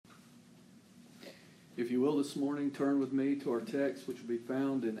If you will this morning, turn with me to our text, which will be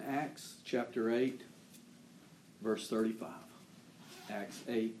found in Acts chapter 8, verse 35. Acts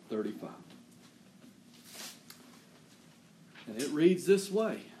 8:35. And it reads this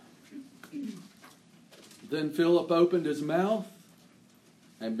way. Then Philip opened his mouth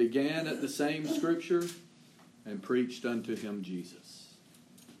and began at the same scripture and preached unto him Jesus.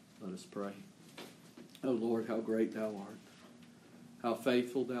 Let us pray. O Lord, how great thou art. How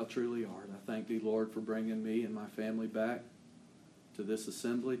faithful thou truly art. I thank thee, Lord, for bringing me and my family back to this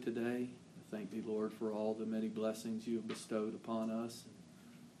assembly today. I thank thee, Lord, for all the many blessings you have bestowed upon us,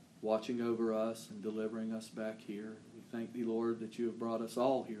 watching over us and delivering us back here. We thank thee, Lord, that you have brought us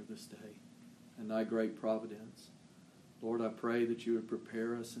all here this day in thy great providence. Lord, I pray that you would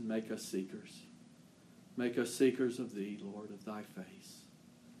prepare us and make us seekers. Make us seekers of thee, Lord, of thy face.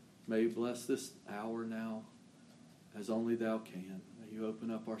 May you bless this hour now as only thou can. May you open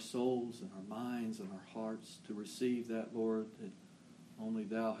up our souls and our minds and our hearts to receive that, Lord, that only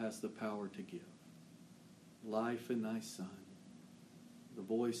thou hast the power to give. Life in thy Son, the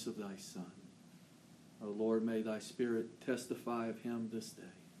voice of thy Son. O Lord, may thy Spirit testify of him this day.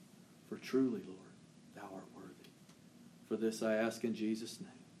 For truly, Lord, thou art worthy. For this I ask in Jesus'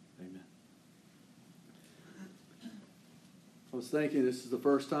 name. Amen. I was thinking this is the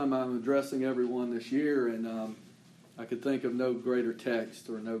first time I'm addressing everyone this year, and I could think of no greater text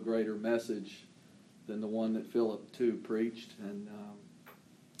or no greater message than the one that Philip too preached. And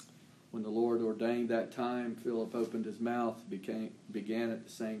when the Lord ordained that time, Philip opened his mouth, began at the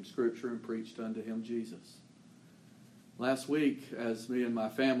same scripture, and preached unto him Jesus. Last week, as me and my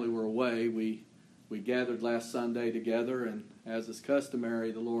family were away, we gathered last Sunday together, and as is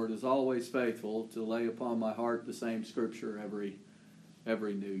customary, the Lord is always faithful to lay upon my heart the same scripture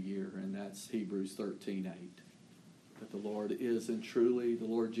every new year, and that's Hebrews 13:8. That the Lord is, and truly the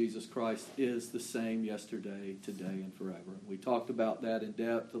Lord Jesus Christ is the same yesterday, today, and forever. We talked about that in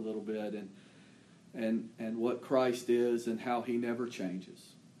depth a little bit, and what Christ is and how he never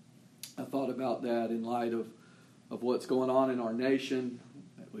changes. I thought about that in light of what's going on in our nation.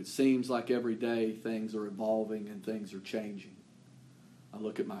 It seems like every day things are evolving and things are changing. I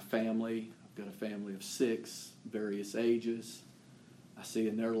look at my family. I've got a family of 6, various ages. I see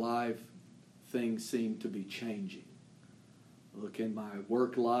in their life things seem to be changing. I look in my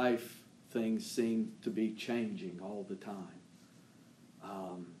work life, things seem to be changing all the time.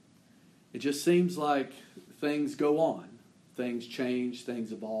 It just seems like things go on. Things change,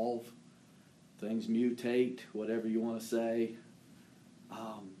 things evolve, things mutate, whatever you want to say.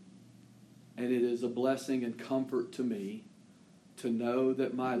 And it is a blessing and comfort to me to know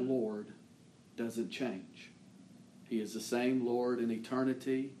that my Lord doesn't change. He is the same Lord in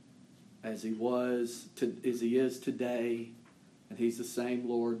eternity as he is today, and he's the same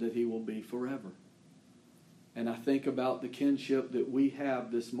Lord that he will be forever. And I think about the kinship that we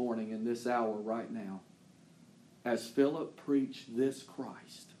have this morning in this hour right now. As Philip preached this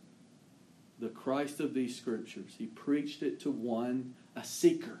Christ, the Christ of these scriptures, he preached it to one, a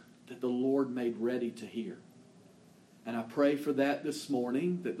seeker that the Lord made ready to hear. And I pray for that this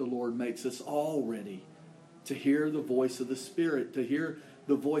morning, that the Lord makes us all ready to hear the voice of the Spirit, to hear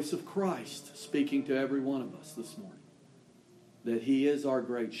the voice of Christ speaking to every one of us this morning. That he is our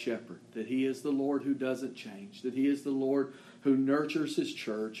great shepherd, that he is the Lord who doesn't change, that he is the Lord who nurtures his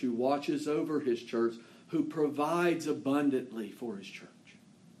church, who watches over his church, who provides abundantly for his church,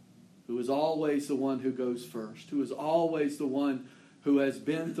 who is always the one who goes first, who is always the one who has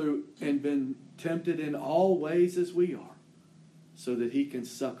been through and been tempted in all ways as we are, so that he can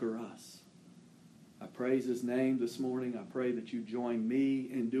succor us. I praise his name this morning. I pray that you join me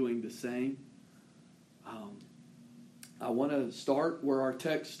in doing the same. I want to start where our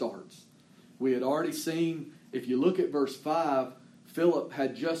text starts. We had already seen, if you look at verse 5, Philip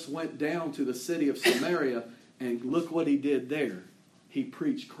had just went down to the city of Samaria, and look what he did there. He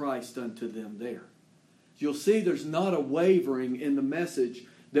preached Christ unto them there. You'll see there's not a wavering in the message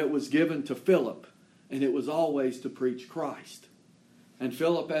that was given to Philip, and it was always to preach Christ. And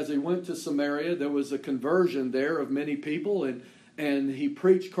Philip, as he went to Samaria, there was a conversion there of many people, and he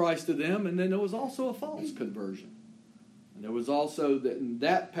preached Christ to them, and then there was also a false conversion. And there was also,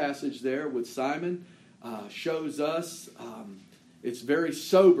 that passage there with Simon shows us, it's very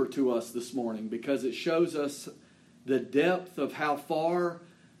sober to us this morning, because it shows us the depth of how far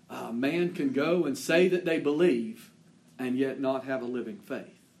man can go and say that they believe and yet not have a living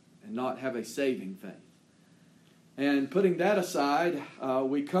faith and not have a saving faith. And putting that aside,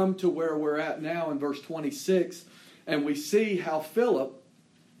 we come to where we're at now in verse 26, and we see how Philip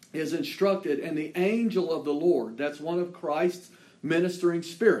is instructed, and the angel of the Lord, that's one of Christ's ministering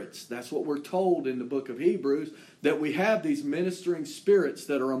spirits. That's what we're told in the book of Hebrews, that we have these ministering spirits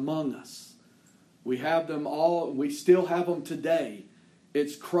that are among us. We have them all, we still have them today.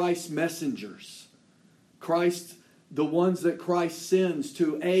 It's Christ's messengers. The ones that Christ sends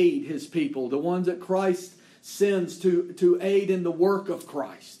to aid His people. The ones that Christ sends to aid in the work of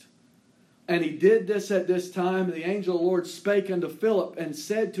Christ. And He did this at this time. The angel of the Lord spake unto Philip and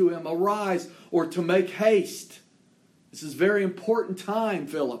said to him, Arise, or to make haste. This is a very important time,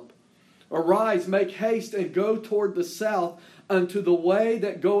 Philip. Arise, make haste, and go toward the south unto the way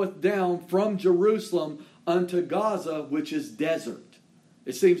that goeth down from Jerusalem unto Gaza, which is desert.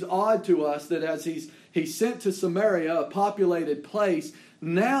 It seems odd to us that as he's sent to Samaria, a populated place,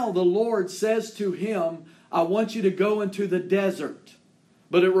 now the Lord says to him, I want you to go into the desert.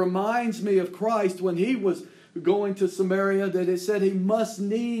 But it reminds me of Christ when He was going to Samaria, that it said He must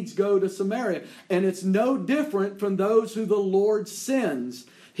needs go to Samaria. And it's no different from those who the Lord sends.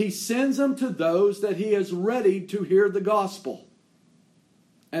 He sends them to those that He is ready to hear the gospel.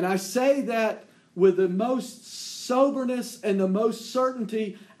 And I say that with the most soberness and the most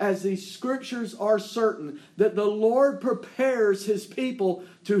certainty, as these scriptures are certain, that the Lord prepares His people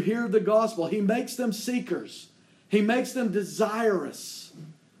to hear the gospel. He makes them seekers. He makes them desirous.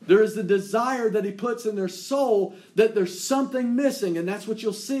 There is the desire that He puts in their soul that there's something missing, and that's what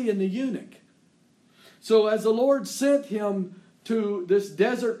you'll see in the eunuch. So as the Lord sent him to this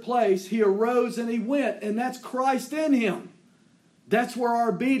desert place, he arose and he went, and that's Christ in him. That's where our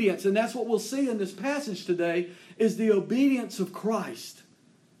obedience, and that's what we'll see in this passage today, is the obedience of Christ.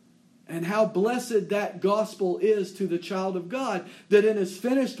 And how blessed that gospel is to the child of God, that in His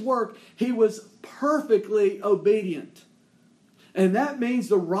finished work, He was perfectly obedient. And that means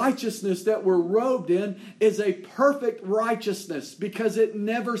the righteousness that we're robed in is a perfect righteousness, because it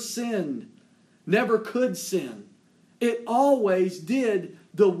never sinned, never could sin. It always did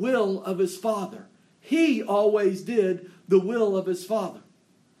the will of His Father. He always did the will of His Father.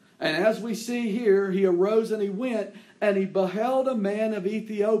 And as we see here, he arose and he went, and he beheld a man of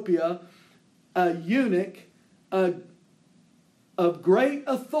Ethiopia, a eunuch, of great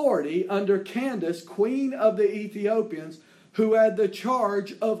authority under Candace, queen of the Ethiopians, who had the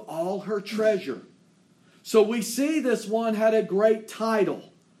charge of all her treasure. So we see this one had a great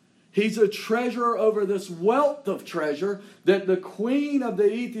title. He's a treasurer over this wealth of treasure that the queen of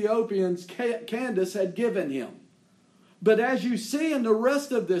the Ethiopians, Candace, had given him. But as you see in the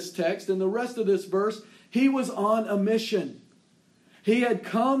rest of this text, in the rest of this verse, he was on a mission. He had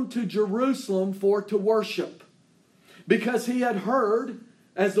come to Jerusalem to worship. Because he had heard,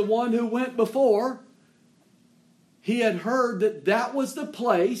 as the one who went before, he had heard that was the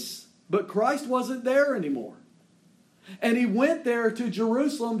place, but Christ wasn't there anymore. And he went there to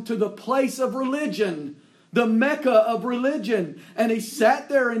Jerusalem, to the place of religion, the Mecca of religion. And he sat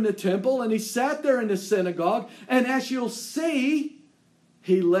there in the temple, and he sat there in the synagogue. And as you'll see,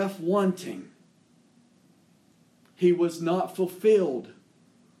 he left wanting. He was not fulfilled.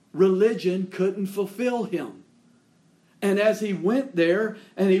 Religion couldn't fulfill him. And as he went there,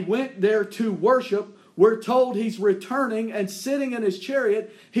 and he went there to worship, we're told he's returning and sitting in his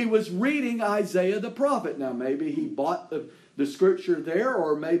chariot. He was reading Isaiah the prophet. Now, maybe he bought the scripture there,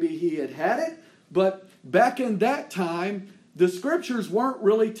 or maybe he had it. But back in that time, the scriptures weren't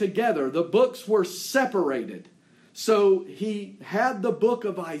really together. The books were separated. So he had the book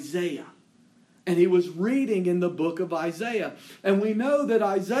of Isaiah, and he was reading in the book of Isaiah. And we know that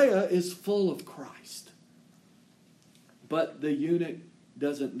Isaiah is full of Christ. But the eunuch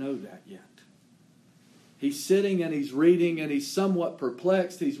doesn't know that yet. He's sitting and he's reading, and he's somewhat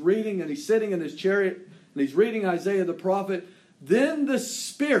perplexed. He's reading and he's sitting in his chariot, and he's reading Isaiah the prophet. Then the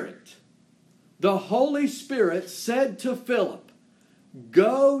Spirit, the Holy Spirit, said to Philip,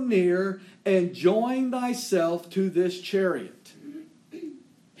 "Go near and join thyself to this chariot."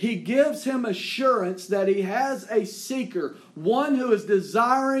 He gives him assurance that he has a seeker, one who is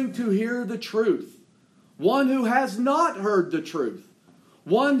desiring to hear the truth, one who has not heard the truth,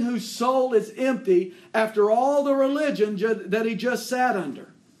 one whose soul is empty after all the religion that he just sat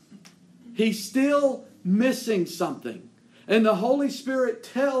under. He's still missing something. And the Holy Spirit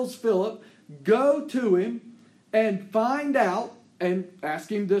tells Philip, go to him and find out, and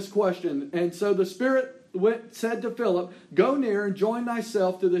ask him this question. And so the Spirit said to Philip, "Go near and join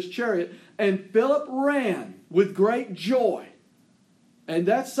thyself to this chariot." And Philip ran with great joy. And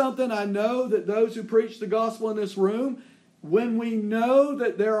that's something I know that those who preach the gospel in this room, when we know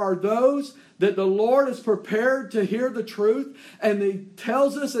that there are those that the Lord is prepared to hear the truth, and He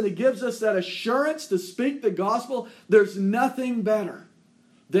tells us and He gives us that assurance to speak the gospel, there's nothing better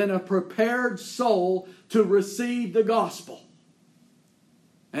than a prepared soul to receive the gospel.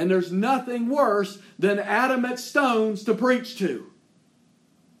 And there's nothing worse than adamant stones to preach to.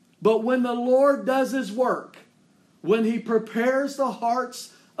 But when the Lord does His work, when He prepares the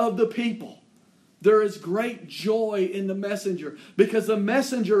hearts of the people, there is great joy in the messenger, because the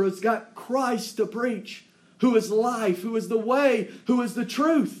messenger has got Christ to preach, who is life, who is the way, who is the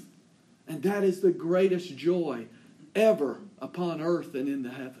truth. And that is the greatest joy ever upon earth and in the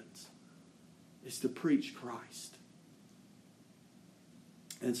heavens, is to preach Christ.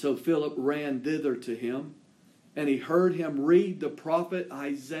 And so Philip ran thither to him, and he heard him read the prophet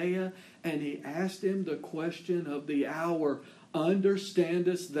Isaiah, and he asked him the question of the hour,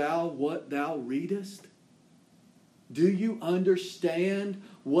 understandest thou what thou readest? Do you understand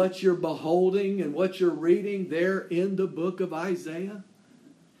what you're beholding and what you're reading there in the book of Isaiah?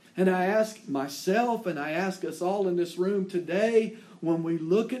 And I ask myself, and I ask us all in this room today, when we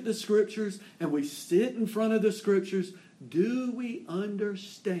look at the Scriptures and we sit in front of the Scriptures, do we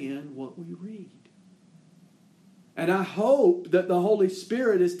understand what we read? And I hope that the Holy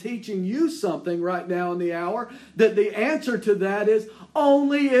Spirit is teaching you something right now in the hour, that the answer to that is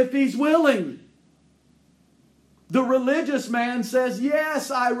only if He's willing. The religious man says,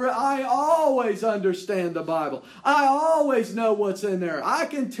 yes, I always understand the Bible. I always know what's in there. I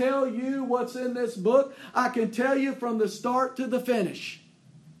can tell you what's in this book. I can tell you from the start to the finish.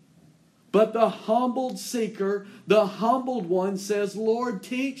 But the humbled seeker, the humbled one says, Lord,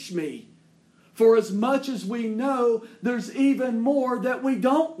 teach me. For as much as we know, there's even more that we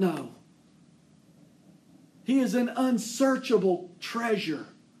don't know. He is an unsearchable treasure.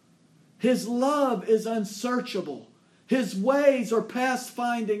 His love is unsearchable. His ways are past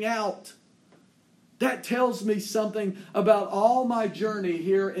finding out. That tells me something about all my journey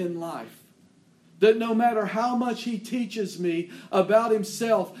here in life. That no matter how much He teaches me about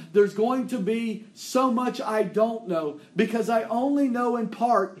Himself, there's going to be so much I don't know, because I only know in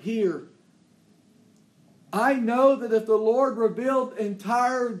part here. I know that if the Lord revealed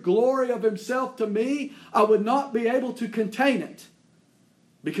entire glory of Himself to me, I would not be able to contain it,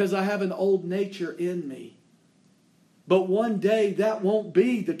 because I have an old nature in me. But one day that won't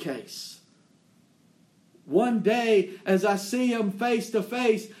be the case. One day, as I see Him face to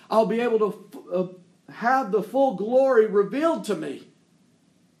face, I'll be able to have the full glory revealed to me,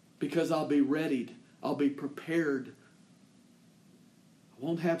 because I'll be readied. I'll be prepared. I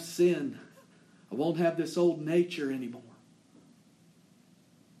won't have sin. I won't have this old nature anymore.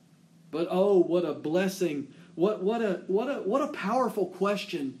 But oh, what a blessing. What a powerful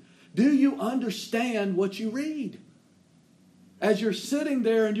question. Do you understand what you read? As you're sitting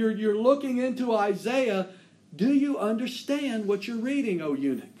there and you're looking into Isaiah, do you understand what you're reading, O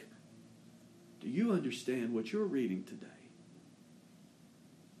eunuch? Do you understand what you're reading today?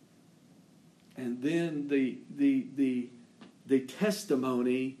 And then the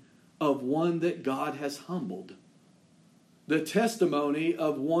testimony of one that God has humbled. The testimony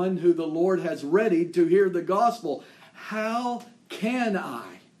of one who the Lord has readied to hear the gospel. How can I?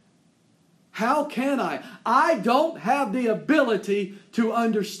 How can I? I don't have the ability to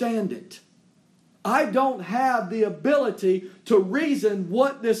understand it. I don't have the ability to reason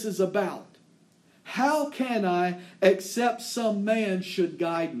what this is about. How can I except some man should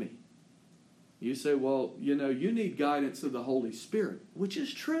guide me? You say, well, you need guidance of the Holy Spirit, which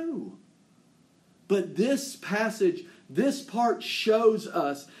is true. But this passage, this part shows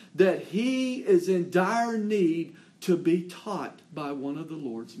us that he is in dire need to be taught by one of the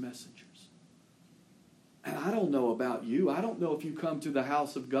Lord's messengers. And I don't know about you. I don't know if you come to the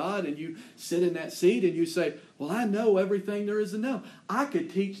house of God and you sit in that seat and you say, well, I know everything there is to know. I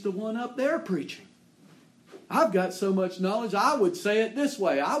could teach the one up there preaching. I've got so much knowledge, I would say it this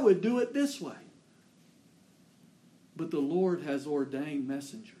way. I would do it this way. But the Lord has ordained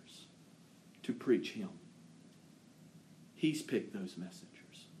messengers to preach Him. He's picked those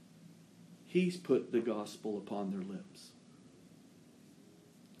messengers. He's put the gospel upon their lips.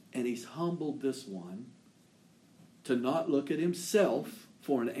 And He's humbled this one to not look at himself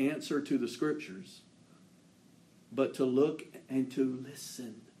for an answer to the Scriptures, but to look and to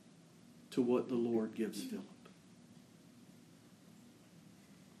listen to what the Lord gives Philip.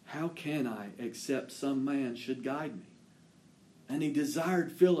 How can I except some man should guide me? And he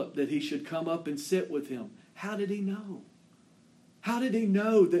desired Philip that he should come up and sit with him. How did he know? How did he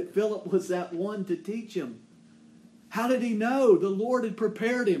know that Philip was that one to teach him? How did he know? The Lord had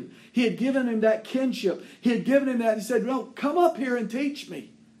prepared him. He had given him that kinship. He had given him that. He said, no, come up here and teach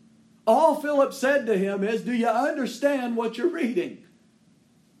me. All Philip said to him is, do you understand what you're reading?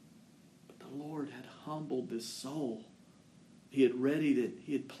 But the Lord had humbled this soul. He had readied it.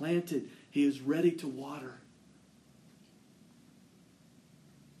 He had planted. He is ready to water.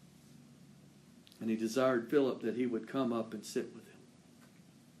 And he desired Philip that he would come up and sit with him.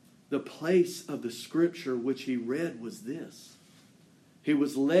 The place of the scripture which he read was this: he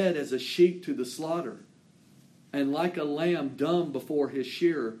was led as a sheep to the slaughter, and like a lamb dumb before his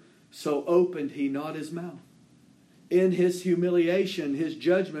shearer, so opened he not his mouth. In his humiliation, his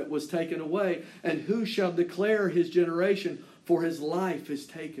judgment was taken away. And who shall declare his generation? For his life is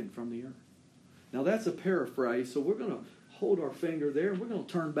taken from the earth. Now that's a paraphrase, so we're going to hold our finger there. We're going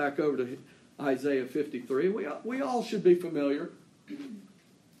to turn back over to Isaiah 53. We all should be familiar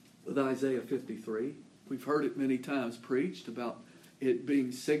with Isaiah 53. We've heard it many times preached about it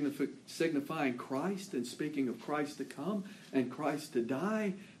being signifying Christ and speaking of Christ to come and Christ to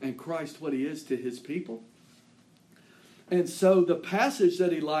die and Christ what he is to his people. And so the passage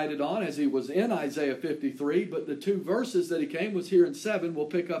that he lighted on as he was in Isaiah 53, but the two verses that he came was here in 7. We'll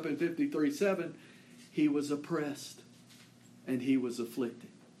pick up in 53:7. He was oppressed and he was afflicted.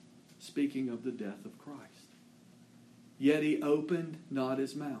 Speaking of the death of Christ. Yet he opened not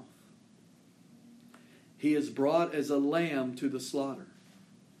his mouth. He is brought as a lamb to the slaughter.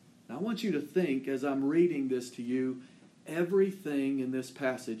 Now I want you to think, as I'm reading this to you, everything in this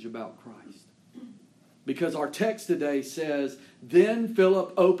passage about Christ. Because our text today says, then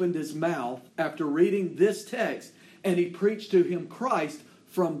Philip opened his mouth after reading this text, and he preached to him Christ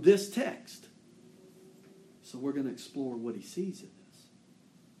from this text. So we're going to explore what he sees in this.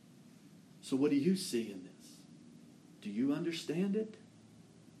 So what do you see in this? Do you understand it?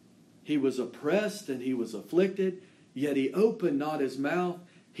 He was oppressed and he was afflicted, yet he opened not his mouth.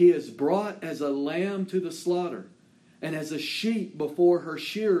 He is brought as a lamb to the slaughter, and as a sheep before her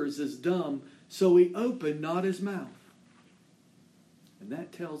shearers is dumb, so he opened not his mouth. And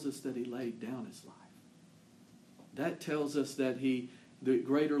that tells us that he laid down his life. That tells us that the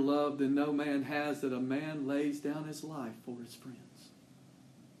greater love than no man has, that a man lays down his life for his friends.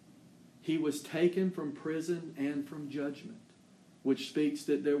 He was taken from prison and from judgment, which speaks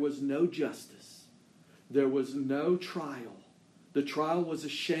that there was no justice. There was no trial. The trial was a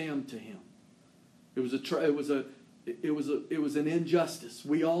sham to him. It was an injustice.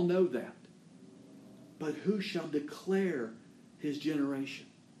 We all know that. But who shall declare his generation?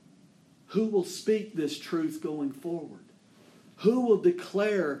 Who will speak this truth going forward? Who will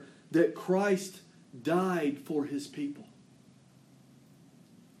declare that Christ died for his people?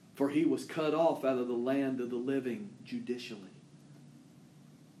 For he was cut off out of the land of the living judicially.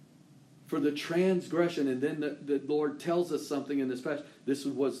 For the transgression, and then the Lord tells us something in this passage. This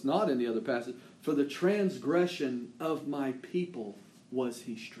was not in the other passage. For the transgression of my people was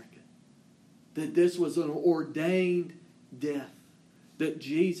he stricken. That this was an ordained death. That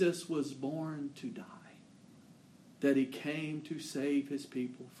Jesus was born to die. That he came to save his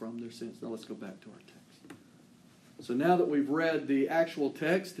people from their sins. Now let's go back to our text. So now that we've read the actual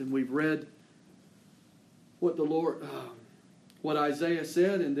text and we've read what the Lord, what Isaiah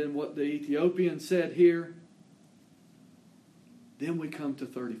said, and then what the Ethiopian said here, then we come to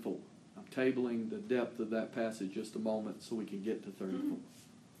 34. I'm tabling the depth of that passage just a moment so we can get to 34.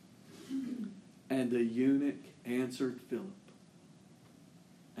 And the eunuch answered Philip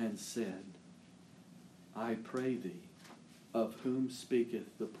and said, I pray thee, of whom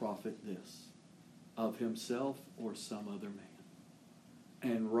speaketh the prophet this? Of himself or some other man?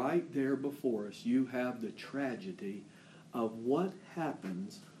 And right there before us, you have the tragedy of what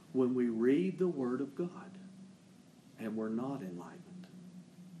happens when we read the Word of God and we're not enlightened.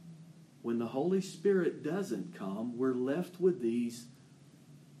 When the Holy Spirit doesn't come, we're left with these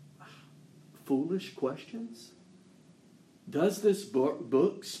foolish questions. Does this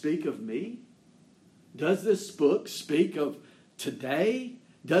book speak of me? Does this book speak of today?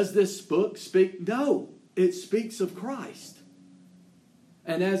 Does this book speak? No, it speaks of Christ.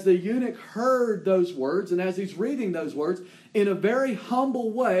 And as the eunuch heard those words, and as he's reading those words, in a very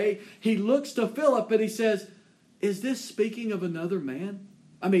humble way, he looks to Philip and he says, is this speaking of another man?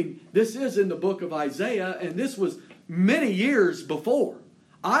 I mean, this is in the book of Isaiah, and this was many years before.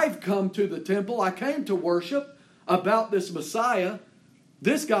 I've come to the temple. I came to worship about this Messiah.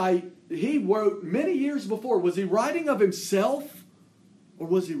 This guy, he wrote many years before. Was he writing of himself, or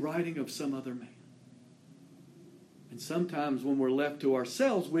was he writing of some other man? And sometimes when we're left to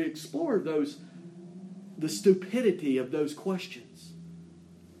ourselves, we explore the stupidity of those questions.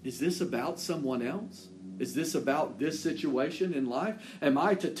 Is this about someone else? Is this about this situation in life? Am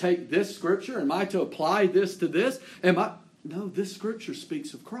I to take this scripture? Am I to apply this to this? No, this scripture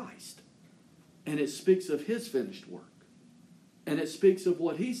speaks of Christ. And it speaks of his finished work. And it speaks of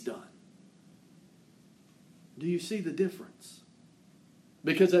what he's done. Do you see the difference?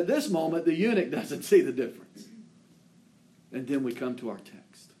 Because at this moment, the eunuch doesn't see the difference. And then we come to our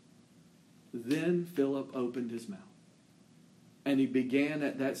text. Then Philip opened his mouth. And he began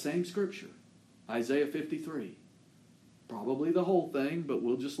at that same scripture, Isaiah 53. Probably the whole thing, but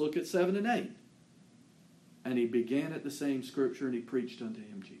we'll just look at 7 and 8. And he began at the same scripture and he preached unto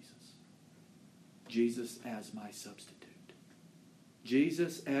him Jesus. Jesus as my substitute.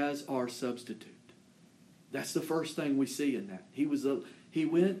 Jesus as our substitute. That's the first thing we see in that. He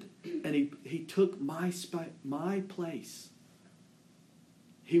went and he took my place.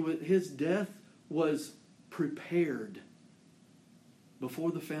 His death was prepared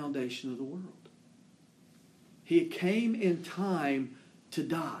before the foundation of the world. He came in time to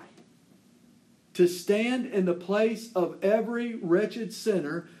die, to stand in the place of every wretched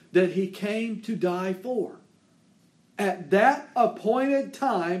sinner that he came to die for. At that appointed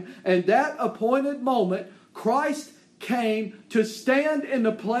time and that appointed moment, Christ came to stand in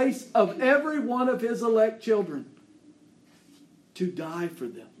the place of every one of his elect children, to die for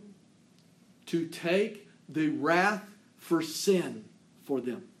them, to take the wrath for sin for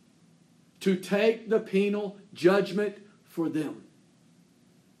them, to take the penal judgment for them,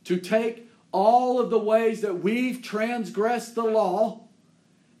 to take all of the ways that we've transgressed the law,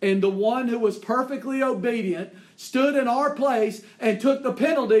 and the one who was perfectly obedient stood in our place and took the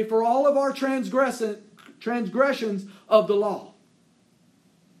penalty for all of our transgressions of the law.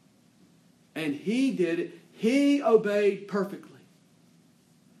 And he did it. He obeyed perfectly.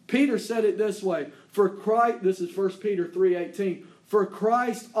 Peter said it this way, for Christ, this is 1 Peter 3:18, for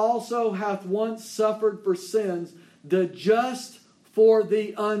Christ also hath once suffered for sins, the just for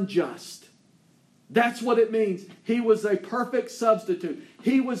the unjust. That's what it means. He was a perfect substitute.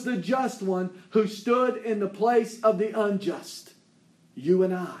 He was the just one who stood in the place of the unjust. You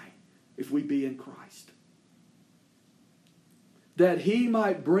and I, if we be in Christ. That he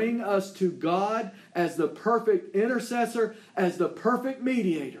might bring us to God as the perfect intercessor, as the perfect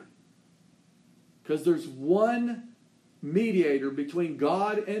mediator. Because there's one mediator between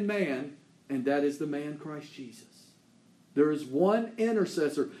God and man, and that is the man Christ Jesus. There is one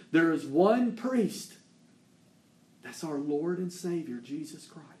intercessor. There is one priest. That's our Lord and Savior, Jesus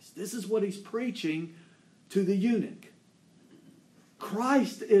Christ. This is what he's preaching to the eunuch.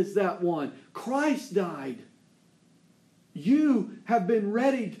 Christ is that one. Christ died. You have been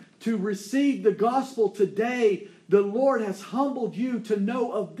ready to receive the gospel today. The Lord has humbled you to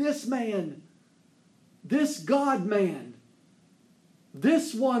know of this man, this God-man,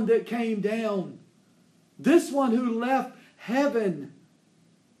 this one that came down, this one who left heaven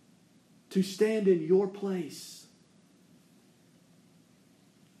to stand in your place.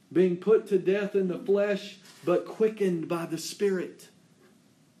 Being put to death in the flesh, but quickened by the Spirit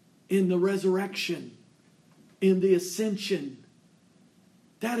in the resurrection, in the ascension.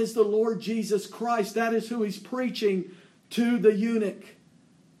 That is the Lord Jesus Christ. That is who he's preaching to the eunuch.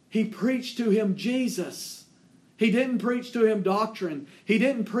 He preached to him Jesus. He didn't preach to him doctrine. He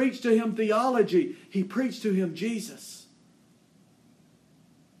didn't preach to him theology. He preached to him Jesus.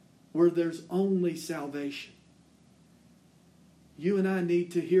 Where there's only salvation. You and I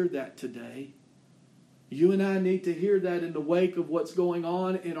need to hear that today. You and I need to hear that in the wake of what's going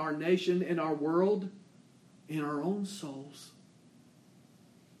on in our nation, in our world, in our own souls.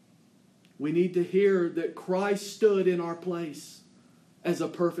 We need to hear that Christ stood in our place as a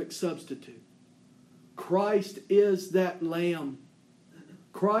perfect substitute. Christ is that lamb.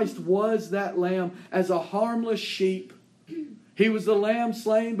 Christ was that lamb as a harmless sheep. He was the lamb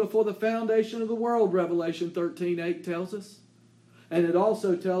slain before the foundation of the world, Revelation 13:8 tells us. And it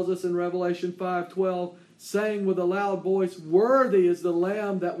also tells us in Revelation 5:12, saying with a loud voice, worthy is the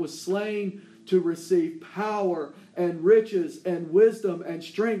lamb that was slain to receive power and riches and wisdom and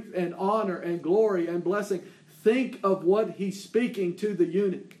strength and honor and glory and blessing. Think of what he's speaking to the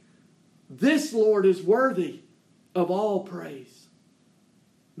eunuch. This Lord is worthy of all praise.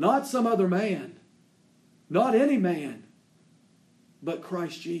 Not some other man. Not any man. But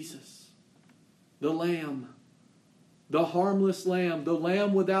Christ Jesus. The Lamb. The harmless Lamb. The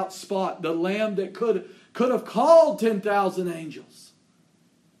Lamb without spot. The Lamb that could have called 10,000 angels.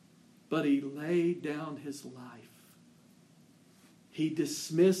 But he laid down his life. He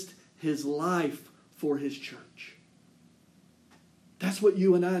dismissed his life for his church. That's what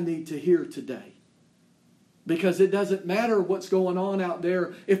you and I need to hear today. Because it doesn't matter what's going on out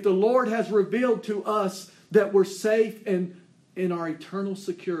there. If the Lord has revealed to us that we're safe and in our eternal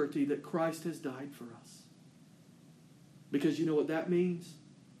security, that Christ has died for us. Because you know what that means?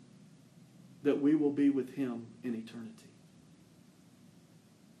 That we will be with him in eternity.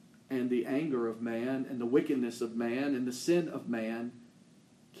 And the anger of man and the wickedness of man and the sin of man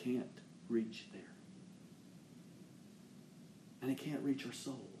can't reach there. And it can't reach our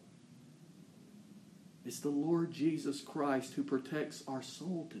soul. It's the Lord Jesus Christ who protects our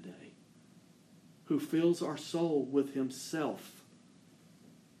soul today, who fills our soul with Himself.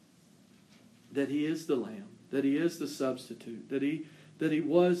 That He is the Lamb, that He is the substitute, that He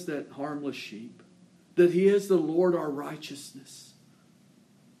was that harmless sheep, that He is the Lord our righteousness.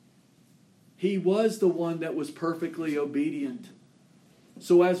 He was the one that was perfectly obedient.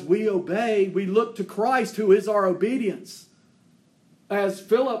 So as we obey, we look to Christ who is our obedience. As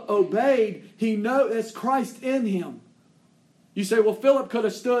Philip obeyed, he knows it's Christ in him. You say, well, Philip could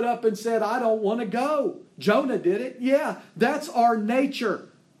have stood up and said, I don't want to go. Jonah did it. Yeah, that's our nature.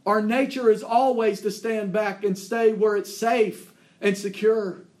 Our nature is always to stand back and stay where it's safe and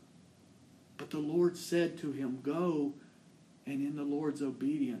secure. But the Lord said to him, go. And in the Lord's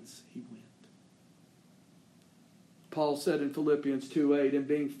obedience, he went. Paul said in Philippians 2:8, and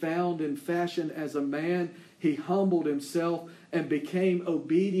being found in fashion as a man, he humbled himself and became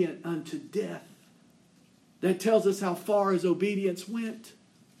obedient unto death. That tells us how far his obedience went.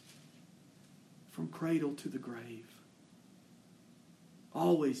 From cradle to the grave.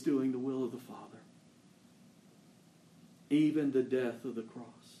 Always doing the will of the Father. Even the death of the cross.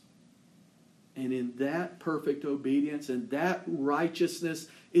 And in that perfect obedience and that righteousness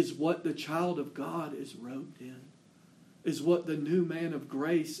is what the child of God is robed in. Is what the new man of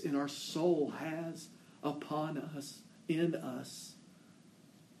grace in our soul has upon us, in us.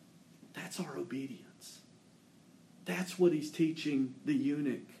 That's our obedience. That's what he's teaching the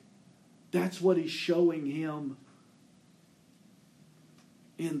eunuch. That's what he's showing him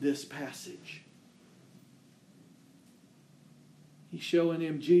in this passage. He's showing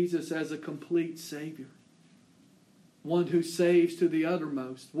him Jesus as a complete Savior. One who saves to the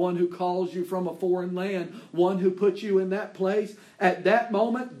uttermost. One who calls you from a foreign land. One who puts you in that place at that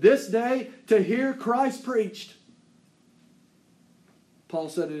moment, this day, to hear Christ preached. Paul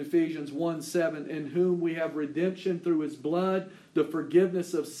said in Ephesians 1:7, in whom we have redemption through His blood, the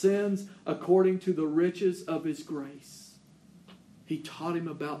forgiveness of sins, according to the riches of His grace. He taught him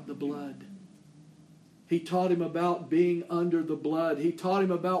about the blood. He taught him about being under the blood. He taught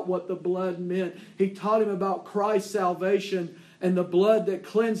him about what the blood meant. He taught him about Christ's salvation and the blood that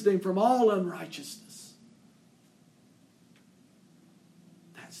cleansed him from all unrighteousness.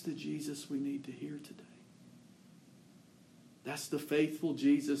 That's the Jesus we need to hear today. That's the faithful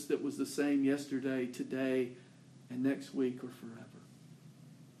Jesus that was the same yesterday, today, and next week or forever.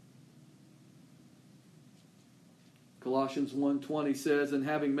 Colossians 1:20 says, and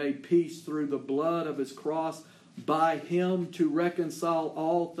having made peace through the blood of His cross, by Him to reconcile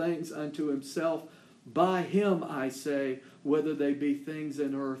all things unto Himself. By Him, I say, whether they be things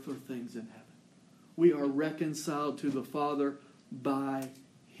in earth or things in heaven. We are reconciled to the Father by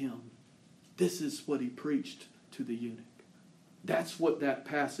Him. This is what He preached to the eunuch. That's what that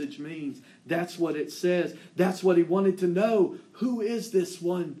passage means. That's what it says. That's what he wanted to know. Who is this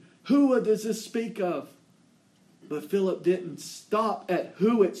one? Who does this speak of? But Philip didn't stop at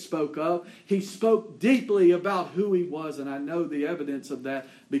who it spoke of. He spoke deeply about who he was. And I know the evidence of that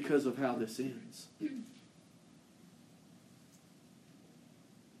because of how this ends.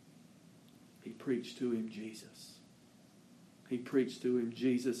 He preached to him Jesus. He preached to him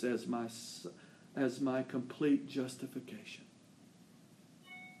Jesus as my complete justification.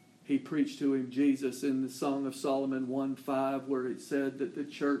 He preached to him Jesus in the Song of Solomon 1:5, where it said that the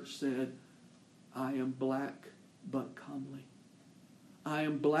church said, I am black but comely. I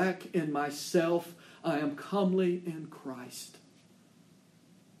am black in myself. I am comely in Christ.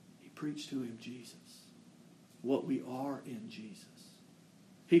 He preached to him Jesus, what we are in Jesus.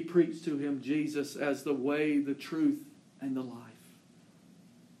 He preached to him Jesus as the way, the truth, and the life.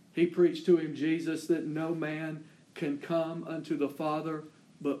 He preached to him Jesus that no man can come unto the Father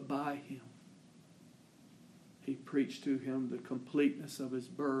but by Him. He preached to him the completeness of His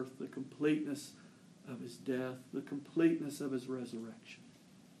birth, the completeness of His death, the completeness of His resurrection,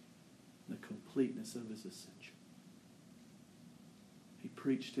 the completeness of His ascension. He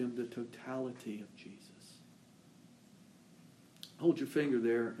preached him the totality of Jesus. Hold your finger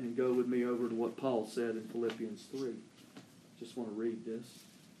there and go with me over to what Paul said in Philippians 3. Just want to read this.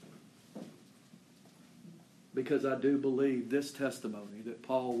 Because I do believe this testimony that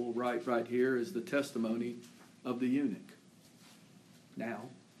Paul will write right here is the testimony of the eunuch. Now,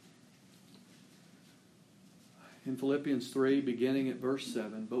 in Philippians 3, beginning at verse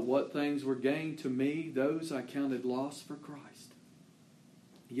 7, but what things were gained to me, those I counted loss for Christ.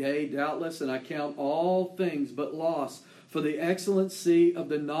 Yea, doubtless, and I count all things but loss for the excellency of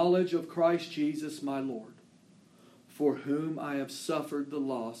the knowledge of Christ Jesus my Lord, for whom I have suffered the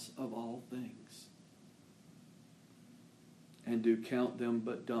loss of all things, and do count them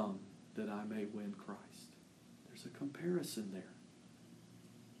but dung, that I may win Christ. There's a comparison there.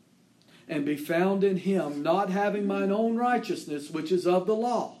 And be found in him, not having mine own righteousness, which is of the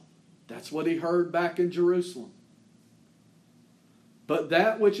law. That's what he heard back in Jerusalem. But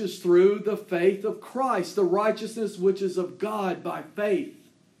that which is through the faith of Christ, the righteousness which is of God by faith.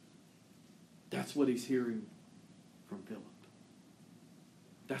 That's what he's hearing from Philip.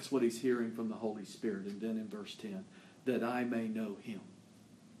 That's what he's hearing from the Holy Spirit. And then in verse 10, that I may know him.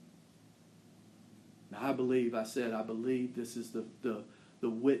 Now I believe this is the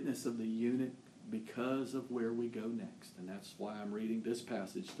witness of the eunuch because of where we go next. And that's why I'm reading this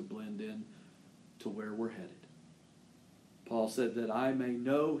passage to blend in to where we're headed. Paul said that I may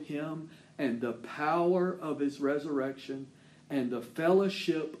know him and the power of his resurrection and the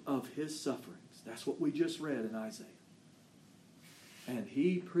fellowship of his sufferings. That's what we just read in Isaiah. And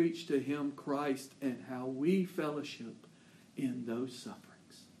he preached to him Christ and how we fellowship in those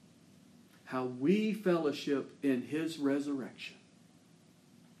sufferings. How we fellowship in his resurrection.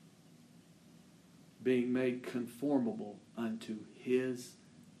 Being made conformable unto his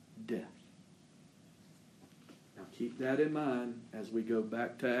death. Now keep that in mind as we go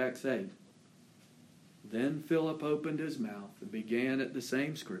back to Acts 8. Then Philip opened his mouth and began at the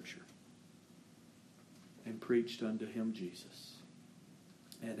same scripture and preached unto him Jesus.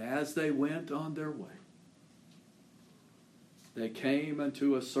 And as they went on their way, they came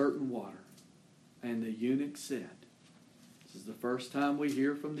unto a certain water, and the eunuch said, this is the first time we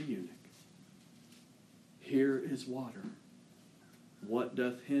hear from the eunuch, here is water. What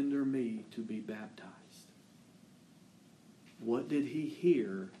doth hinder me to be baptized? What did he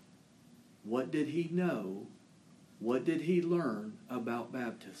hear? What did he know? What did he learn about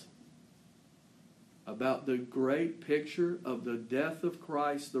baptism? About the great picture of the death of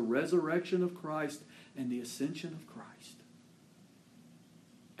Christ, the resurrection of Christ, and the ascension of Christ.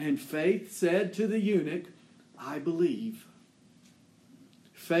 And faith said to the eunuch, I believe.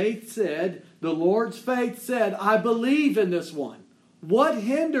 Faith said, the Lord's faith said, I believe in this one. What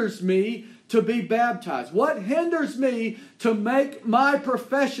hinders me to be baptized? What hinders me to make my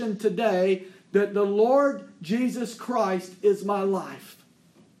profession today that the Lord Jesus Christ is my life?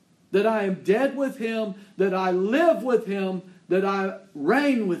 That I am dead with him, that I live with him, that I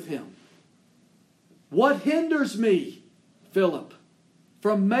reign with him. What hinders me, Philip,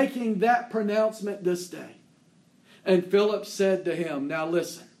 from making that pronouncement this day? And Philip said to him, now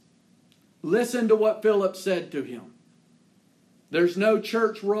listen. Listen to what Philip said to him. There's no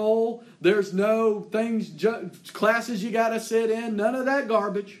church roll. There's no classes you got to sit in. None of that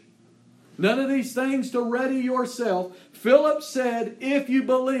garbage. None of these things to ready yourself. Philip said, if you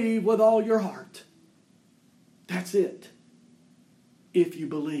believe with all your heart. That's it. If you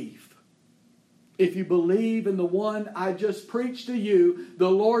believe. If you believe in the one I just preached to you,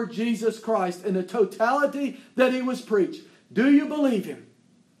 the Lord Jesus Christ, in the totality that he was preached. Do you believe him?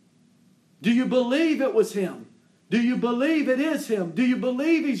 Do you believe it was him? Do you believe it is him? Do you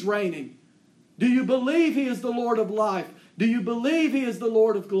believe he's reigning? Do you believe he is the Lord of life? Do you believe he is the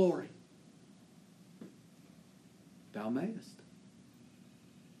Lord of glory? Thou mayest.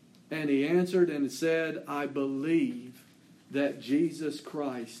 And he answered and said, I believe that Jesus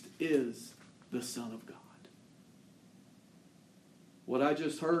Christ is the Son of God. What I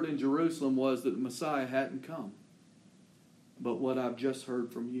just heard in Jerusalem was that the Messiah hadn't come. But what I've just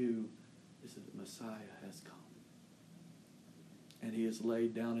heard from you is that the Messiah has come. And he has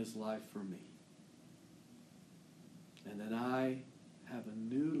laid down his life for me. And that I have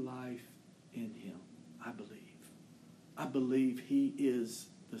a new life in him. I believe. I believe he is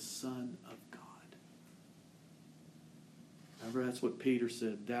the Son of God. Remember, that's what Peter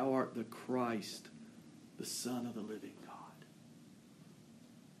said. Thou art the Christ, the Son of the living God.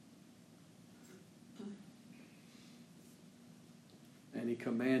 And he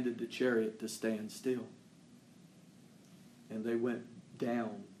commanded the chariot to stand still. And they went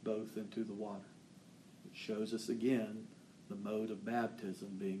down both into the water. It shows us again the mode of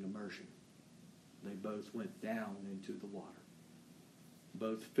baptism being immersion. They both went down into the water.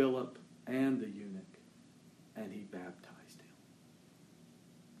 Both Philip and the eunuch. And he baptized him.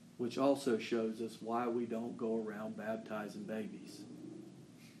 Which also shows us why we don't go around baptizing babies.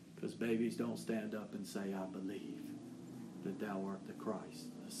 Because babies don't stand up and say, I believe that thou art the Christ,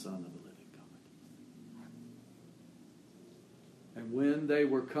 the Son of the living God. And when they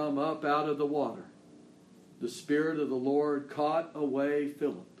were come up out of the water, the Spirit of the Lord caught away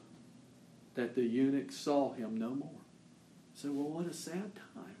Philip, that the eunuch saw him no more. So, well, what a sad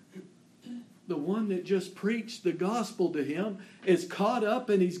time. The one that just preached the gospel to him is caught up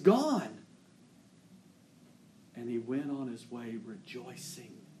and he's gone. And he went on his way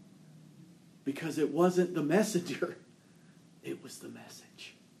rejoicing Because it wasn't the messenger, it was the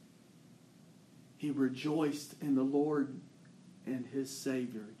message. He rejoiced in the Lord and his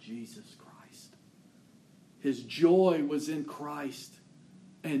Savior, Jesus Christ. His joy was in Christ,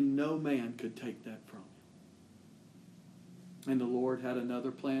 and no man could take that from him. And the Lord had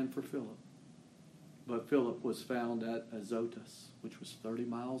another plan for Philip. But Philip was found at Azotus, which was 30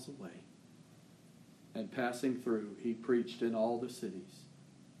 miles away. And passing through, he preached in all the cities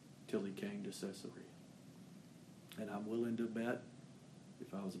till he came to Caesarea. And I'm willing to bet,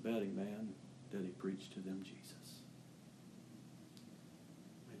 if I was a betting man, that he preached to them Jesus.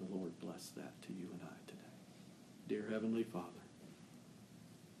 May the Lord bless that to you and I today. Dear Heavenly Father,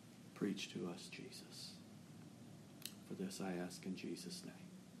 preach to us Jesus. For this I ask in Jesus' name.